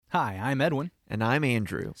Hi, I'm Edwin. And I'm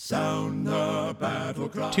Andrew. Sound the battle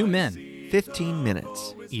cry. 2 men, 15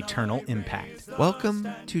 minutes. eternal impact. Welcome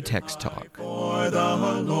to Text Talk. For the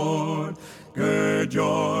Lord, gird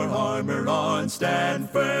your armor on, stand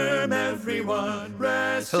firm, everyone.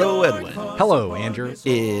 Rest Hello, your Edwin. cause Hello, upon Andrew.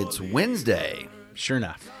 It's Wednesday. Sure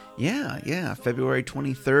enough. Yeah, February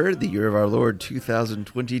 23rd, the year of our Lord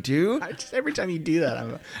 2022. Every time you do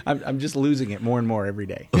that, I'm just losing it more and more every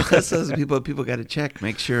day. So people got to check,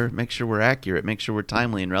 make sure we're accurate, make sure we're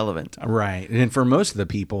timely and relevant. Right. And for most of the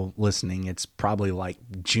people listening, it's probably like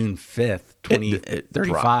June 5th,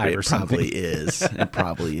 2035 or something. It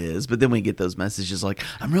probably is. But then we get those messages like,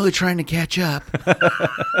 I'm really trying to catch up.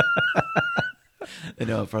 They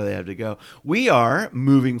know how far they have to go. We are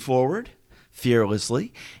moving forward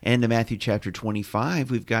fearlessly. And in Matthew chapter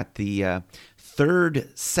 25, we've got the third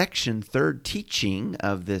teaching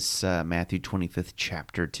of this Matthew 25th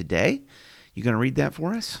chapter today. You going to read that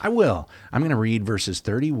for us? I will. I'm going to read verses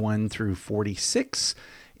 31 through 46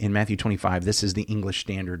 in Matthew 25. This is the English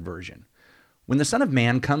Standard Version. When the Son of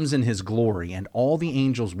Man comes in his glory and all the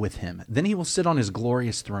angels with him, then he will sit on his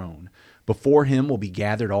glorious throne. Before him will be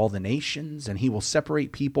gathered all the nations, and he will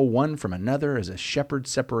separate people one from another as a shepherd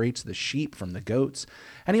separates the sheep from the goats.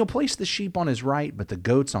 And he'll place the sheep on his right, but the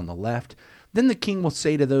goats on the left. Then the king will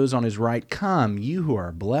say to those on his right, Come, you who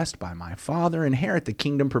are blessed by my Father, inherit the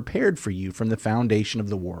kingdom prepared for you from the foundation of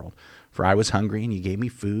the world. For I was hungry, and you gave me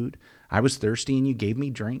food. I was thirsty, and you gave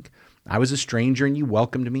me drink. I was a stranger, and you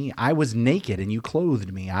welcomed me. I was naked, and you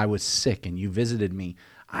clothed me. I was sick, and you visited me.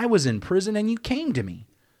 I was in prison, and you came to me.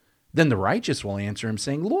 Then the righteous will answer him,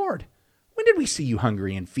 saying, Lord, when did we see you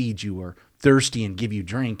hungry and feed you, or thirsty and give you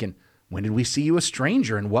drink? And when did we see you a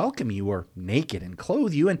stranger and welcome you, or naked and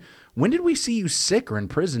clothe you? And when did we see you sick or in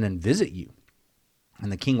prison and visit you?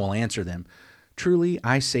 And the king will answer them, Truly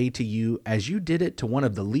I say to you, as you did it to one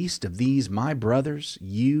of the least of these my brothers,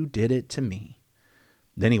 you did it to me.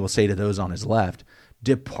 Then he will say to those on his left,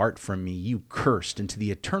 Depart from me, you cursed, into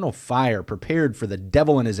the eternal fire prepared for the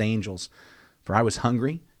devil and his angels. For I was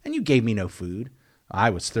hungry, and you gave me no food. I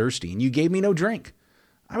was thirsty, and you gave me no drink.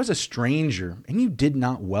 I was a stranger, and you did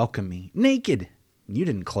not welcome me. Naked, and you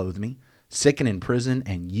didn't clothe me. Sick and in prison,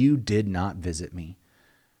 and you did not visit me.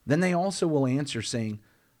 Then they also will answer, saying,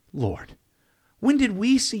 Lord, when did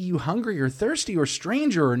we see you hungry or thirsty or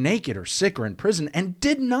stranger or naked or sick or in prison, and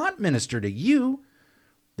did not minister to you?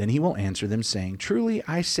 Then he will answer them, saying, Truly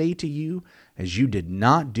I say to you, as you did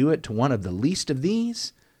not do it to one of the least of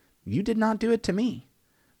these, you did not do it to me.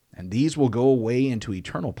 And these will go away into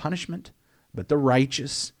eternal punishment, but the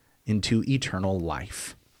righteous into eternal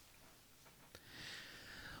life.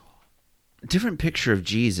 Different picture of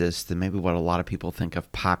Jesus than maybe what a lot of people think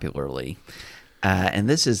of popularly. And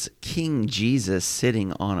this is King Jesus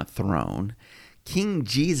sitting on a throne. King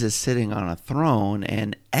Jesus sitting on a throne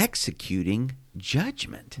and executing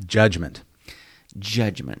judgment. Judgment.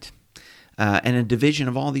 And a division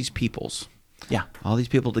of all these peoples. Yeah. All these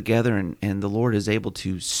people together, and the Lord is able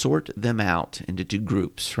to sort them out into two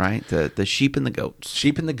groups, right? The sheep and the goats.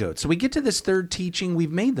 Sheep and the goats. So we get to this third teaching.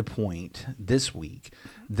 We've made the point this week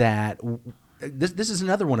that this is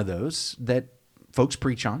another one of those that folks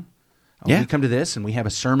preach on. Yeah. We come to this and we have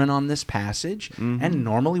a sermon on this passage, and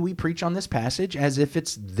normally we preach on this passage as if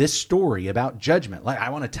it's this story about judgment. Like,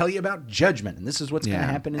 I want to tell you about judgment, and this is what's going to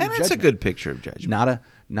happen in and judgment. it's a good picture of judgment.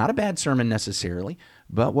 Not a bad sermon necessarily,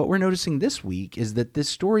 but what we're noticing this week is that this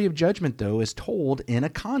story of judgment, though, is told in a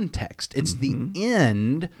context. It's the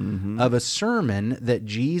end of a sermon that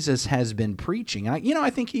Jesus has been preaching. And I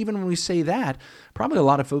think even when we say that, probably a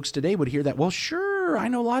lot of folks today would hear that, well, sure, I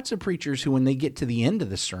know lots of preachers who, when they get to the end of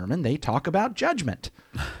the sermon, they talk about judgment.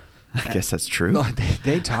 I guess that's true.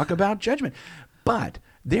 They talk about judgment. But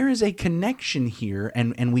there is a connection here,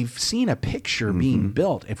 and we've seen a picture being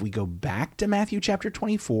built. If we go back to Matthew chapter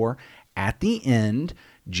 24, at the end,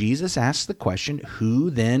 Jesus asks the question, who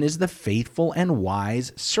then is the faithful and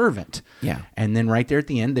wise servant? Yeah. And then right there at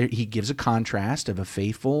the end, he gives a contrast of a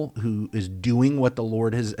faithful who is doing what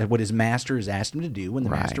what his master has asked him to do when the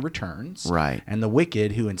master returns. Right. And the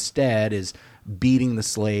wicked who instead is beating the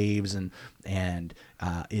slaves and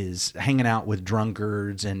is hanging out with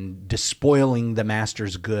drunkards and despoiling the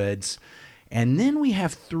master's goods. And then we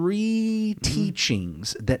have three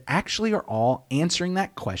teachings that actually are all answering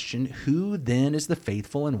that question, who then is the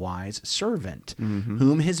faithful and wise servant,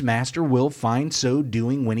 whom his master will find so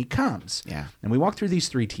doing when he comes. Yeah. And we walk through these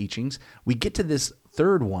three teachings. We get to this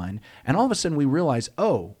third one, and all of a sudden we realize,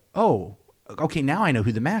 okay, now I know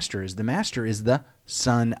who the master is. The master is the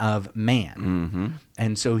Son of Man.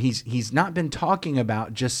 And so he's not been talking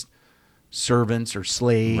about just servants or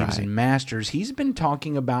slaves Right. and masters. He's been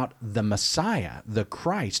talking about the Messiah, the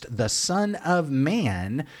Christ, the Son of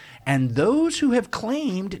Man, and those who have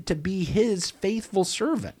claimed to be his faithful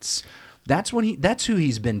servants. That's who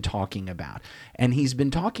he's been talking about. And he's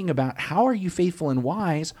been talking about how are you faithful and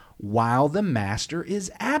wise while the master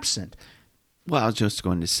is absent. Well, I was just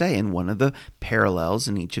going to say, and one of the parallels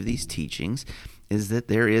in each of these teachings is that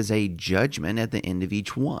there is a judgment at the end of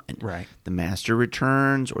each one. Right. The master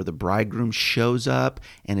returns or the bridegroom shows up,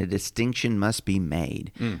 and a distinction must be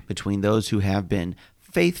made between those who have been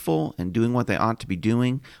faithful and doing what they ought to be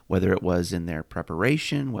doing, whether it was in their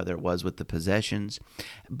preparation, whether it was with the possessions,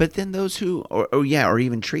 but then those who, or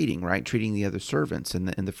even treating the other servants in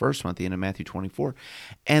the first one at the end of Matthew 24,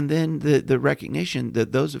 and then the recognition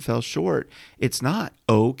that those that fell short, it's not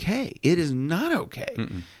okay. It is not okay.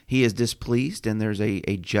 He is displeased, and there's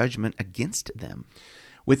a judgment against them.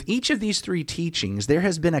 With each of these three teachings, there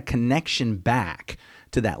has been a connection back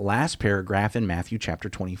to that last paragraph in Matthew chapter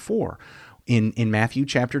 24. In Matthew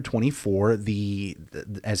chapter 24,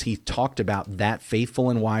 as he talked about that faithful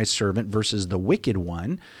and wise servant versus the wicked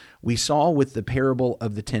one, we saw with the parable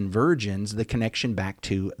of the 10 virgins the connection back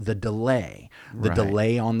to the delay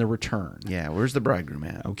on the return. Yeah, where's the bridegroom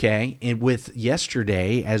at? Okay, and with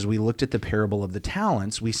yesterday, as we looked at the parable of the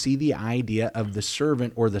talents, we see the idea of the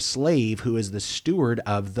servant or the slave who is the steward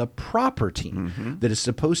of the property that is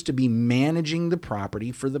supposed to be managing the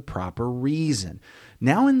property for the proper reason.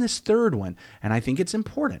 Now in this third one, and I think it's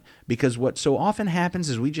important because what so often happens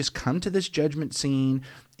is we just come to this judgment scene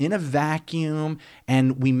in a vacuum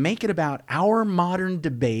and we make it about our modern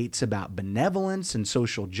debates about benevolence and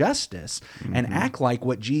social justice and act like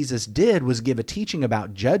what Jesus did was give a teaching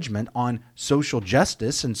about judgment on social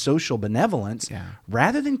justice and social benevolence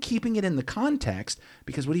rather than keeping it in the context,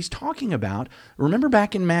 because what he's talking about, remember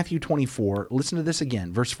back in Matthew 24, listen to this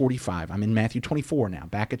again, verse 45. I'm in Matthew 24 now,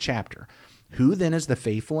 back a chapter. Who then is the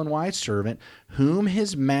faithful and wise servant whom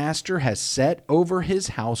his master has set over his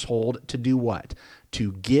household to do what?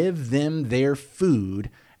 To give them their food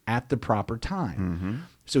at the proper time.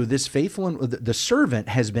 So this faithful and the servant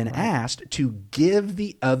has been asked to give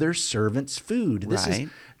the other servants food.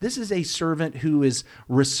 This is a servant who is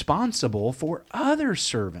responsible for other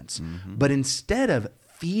servants. But instead of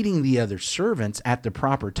feeding the other servants at the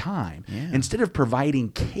proper time, instead of providing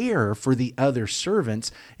care for the other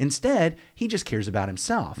servants, instead he just cares about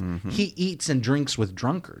himself. He eats and drinks with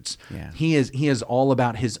drunkards. He is all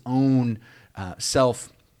about his own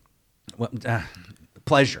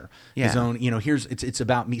pleasure. His own, it's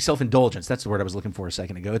about me, self-indulgence. That's the word I was looking for a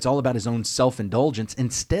second ago. It's all about his own self-indulgence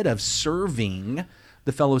instead of serving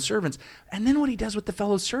the fellow servants. And then what he does with the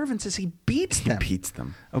fellow servants is he beats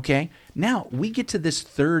them. Okay? Now, we get to this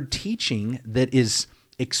third teaching that is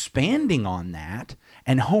expanding on that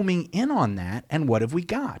and homing in on that. And what have we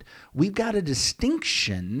got? We've got a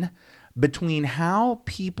distinction between how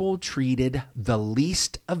people treated the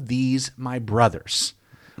least of these, my brothers.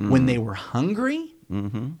 When they were hungry,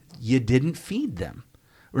 you didn't feed them.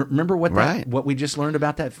 Remember what we just learned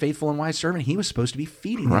about that faithful and wise servant? He was supposed to be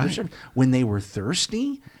feeding the other servants. When they were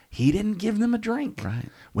thirsty, he didn't give them a drink.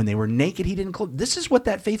 When they were naked, he didn't clothe. This is what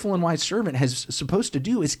that faithful and wise servant is supposed to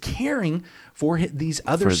do, is caring for these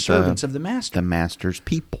other servants of the master. The master's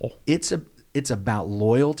people. It's about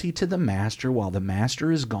loyalty to the master while the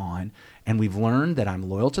master is gone. And we've learned that I'm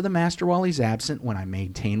loyal to the master while he's absent when I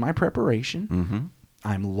maintain my preparation.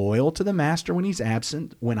 I'm loyal to the master when he's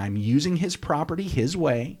absent, when I'm using his property his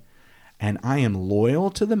way. And I am loyal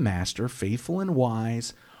to the master, faithful and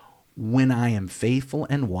wise, when I am faithful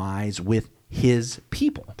and wise with his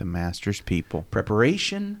people. The master's people.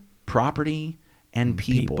 Preparation, property, and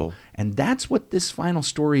people. And that's what this final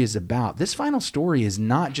story is about. This final story is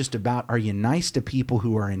not just about, are you nice to people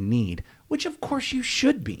who are in need? Which, of course, you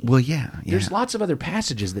should be. Well, yeah. There's lots of other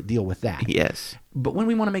passages that deal with that. Yes. But when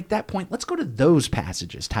we want to make that point, let's go to those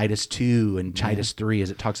passages, Titus 2 and Titus 3, as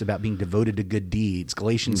it talks about being devoted to good deeds.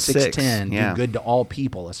 Galatians 6:10, do good to all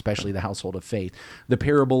people, especially the household of faith. The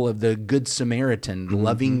parable of the Good Samaritan,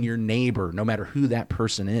 loving your neighbor, no matter who that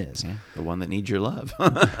person is. Yeah, the one that needs your love.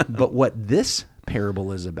 But what this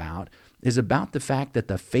parable is about the fact that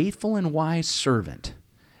the faithful and wise servant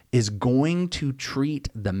is going to treat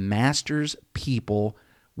the master's people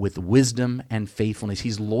with wisdom and faithfulness.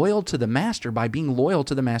 He's loyal to the master by being loyal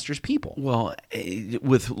to the master's people. Well,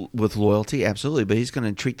 with loyalty, absolutely. But he's going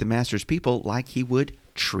to treat the master's people like he would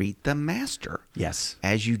treat the master. Yes.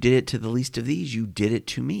 As you did it to the least of these, you did it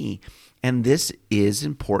to me. And this is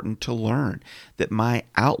important to learn, that my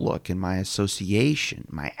outlook and my association,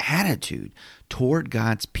 my attitude toward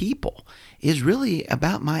God's people is really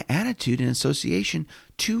about my attitude and association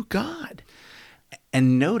to God.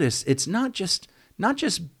 And notice, it's not just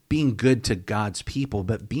being good to God's people,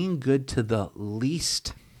 but being good to the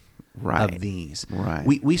least of these. Right.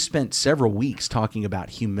 We spent several weeks talking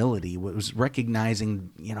about humility. It was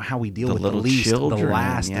recognizing, how we deal with the least, children, the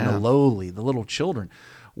last, and the lowly, the little children.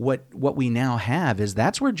 What we now have is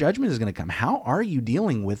that's where judgment is going to come. How are you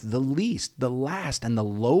dealing with the least, the last, and the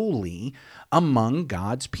lowly among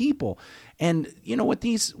God's people? And what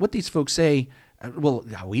these folks say, well,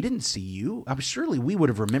 we didn't see you. Surely we would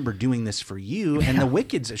have remembered doing this for you. And the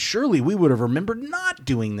wicked, surely we would have remembered not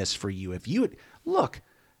doing this for you. If you had, look,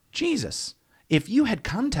 Jesus, if you had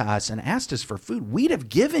come to us and asked us for food, we'd have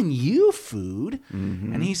given you food.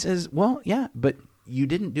 Mm-hmm. And he says, well, yeah, but you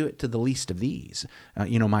didn't do it to the least of these.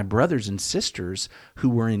 My brothers and sisters who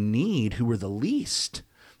were in need, who were the least.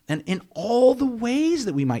 And in all the ways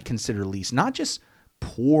that we might consider least, not just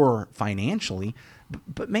poor financially,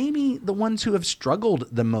 but maybe the ones who have struggled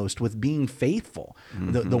the most with being faithful,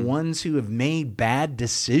 mm-hmm. the ones who have made bad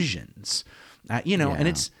decisions,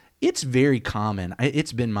 and it's very common.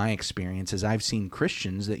 It's been my experience as I've seen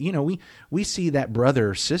Christians that, we see that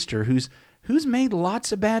brother or sister who's made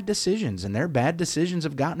lots of bad decisions, and their bad decisions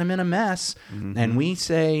have gotten them in a mess. Mm-hmm. And we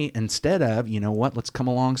say, instead of, let's come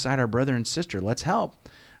alongside our brother and sister, let's help.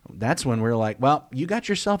 That's when we're like, well, you got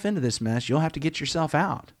yourself into this mess. You'll have to get yourself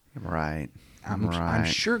out. Right. I'm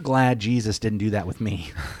sure glad Jesus didn't do that with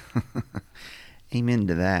me. Amen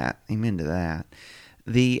to that. Amen to that.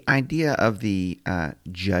 The idea of the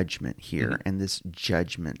judgment here, mm-hmm. and this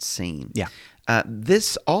judgment scene. Yeah.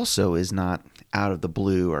 This also is not out of the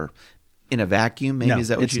blue or in a vacuum. Maybe is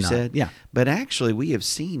that what you said? Yeah. But actually, we have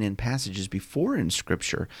seen in passages before in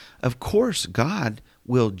Scripture, of course, God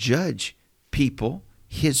will judge people,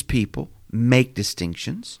 his people, make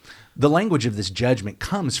distinctions. The language of this judgment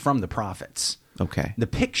comes from the prophets. Okay. The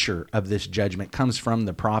picture of this judgment comes from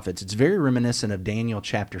the prophets. It's very reminiscent of Daniel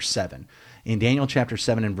chapter 7. In Daniel chapter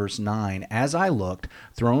 7 and verse 9, as I looked,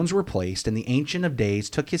 thrones were placed, and the Ancient of Days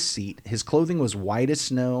took his seat. His clothing was white as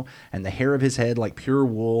snow, and the hair of his head like pure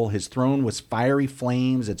wool. His throne was fiery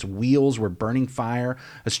flames. Its wheels were burning fire.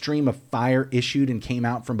 A stream of fire issued and came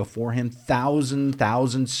out from before him.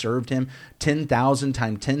 1,000 served him. 10,000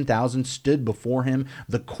 times 10,000 stood before him.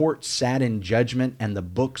 The court sat in judgment, and the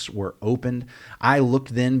books were opened. I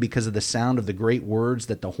looked then because of the sound of the great words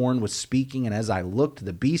that the horn was speaking, and as I looked,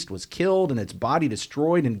 the beast was killed, and its body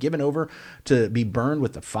destroyed and given over to be burned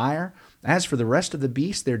with the fire. As for the rest of the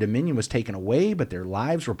beasts, their dominion was taken away, but their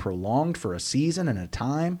lives were prolonged for a season and a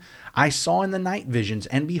time. I saw in the night visions,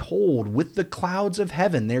 and behold, with the clouds of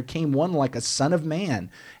heaven there came one like a son of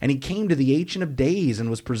man. And he came to the Ancient of Days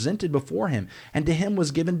and was presented before him. And to him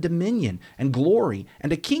was given dominion and glory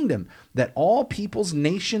and a kingdom, that all peoples,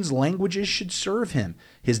 nations, languages should serve him.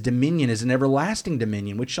 His dominion is an everlasting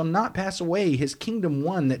dominion, which shall not pass away, his kingdom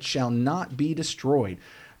one that shall not be destroyed.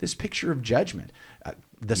 This picture of judgment.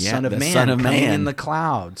 The Son of Man coming in the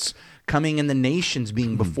clouds, coming in the nations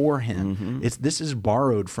being before him. Mm-hmm. This is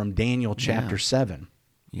borrowed from Daniel chapter 7.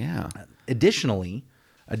 Yeah. Additionally,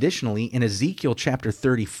 in Ezekiel chapter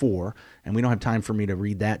 34, and we don't have time for me to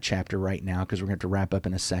read that chapter right now because we're going to have to wrap up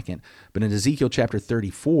in a second, but in Ezekiel chapter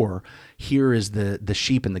 34, here is the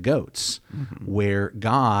sheep and the goats, mm-hmm. where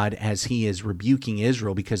God, as he is rebuking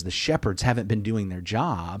Israel because the shepherds haven't been doing their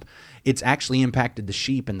job, it's actually impacted the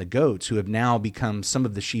sheep and the goats, who have now become, some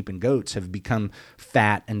of the sheep and goats have become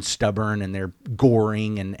fat and stubborn, and they're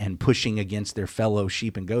goring and pushing against their fellow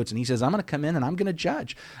sheep and goats. And he says, I'm going to come in and I'm going to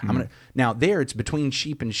judge. Mm-hmm. Now there it's between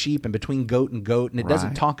sheep and sheep and between goat, and it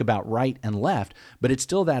doesn't talk about right and left, but it's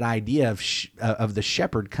still that idea of the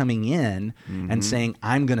shepherd coming in mm-hmm. and saying,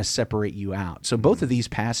 I'm going to separate you out. So both of these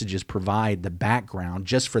passages provide the background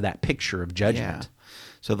just for that picture of judgment. Yeah.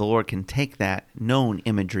 So the Lord can take that known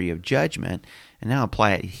imagery of judgment and now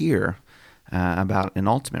apply it here about an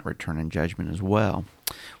ultimate return and judgment as well.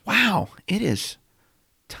 Wow, it is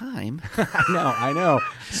time. I know.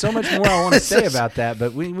 So much more I want to say about that,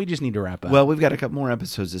 but we just need to wrap up. Well, we've got a couple more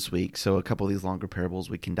episodes this week, so a couple of these longer parables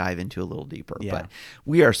we can dive into a little deeper. Yeah. But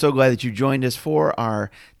we are so glad that you joined us for our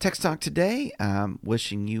Text Talk today.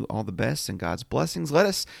 Wishing you all the best and God's blessings. Let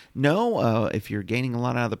us know if you're gaining a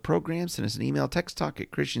lot out of the program. Send us an email,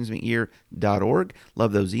 texttalk@christiansmeethere.org.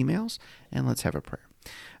 Love those emails. And let's have a prayer.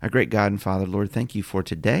 Our great God and Father, Lord, thank you for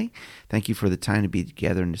today. Thank you for the time to be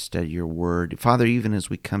together and to study your word. Father, even as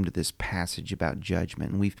we come to this passage about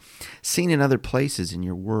judgment, and we've seen in other places in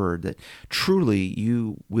your word that truly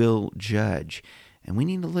you will judge. And we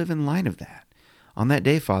need to live in light of that. On that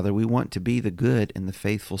day, Father, we want to be the good and the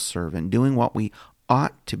faithful servant, doing what we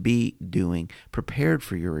ought to be doing, prepared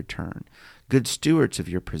for your return, good stewards of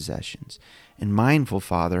your possessions, and mindful,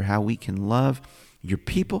 Father, how we can love your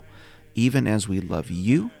people even as we love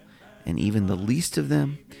you and even the least of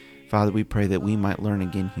them. Father, we pray that we might learn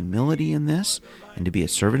again humility in this and to be a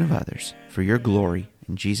servant of others for your glory.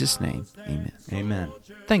 In Jesus' name, amen. Amen.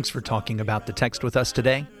 Thanks for talking about the text with us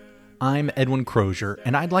today. I'm Edwin Crozier,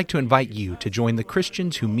 and I'd like to invite you to join the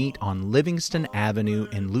Christians who meet on Livingston Avenue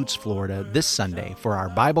in Lutz, Florida this Sunday for our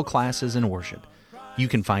Bible classes and worship. You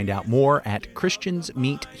can find out more at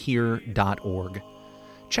christiansmeethere.org.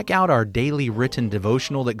 Check out our daily written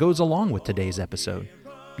devotional that goes along with today's episode.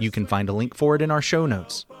 You can find a link for it in our show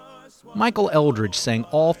notes. Michael Eldridge sang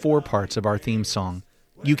all 4 parts of our theme song.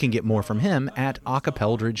 You can get more from him at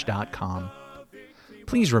acapeldridge.com.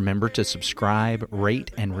 Please remember to subscribe,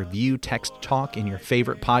 rate, and review Text Talk in your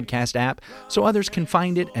favorite podcast app so others can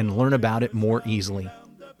find it and learn about it more easily.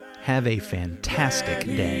 Have a fantastic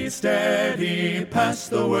day. Steady, pass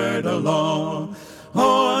the word along.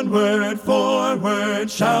 Onward,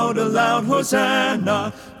 forward, shout aloud,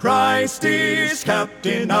 Hosanna. Christ is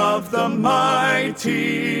captain of the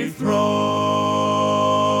mighty throne.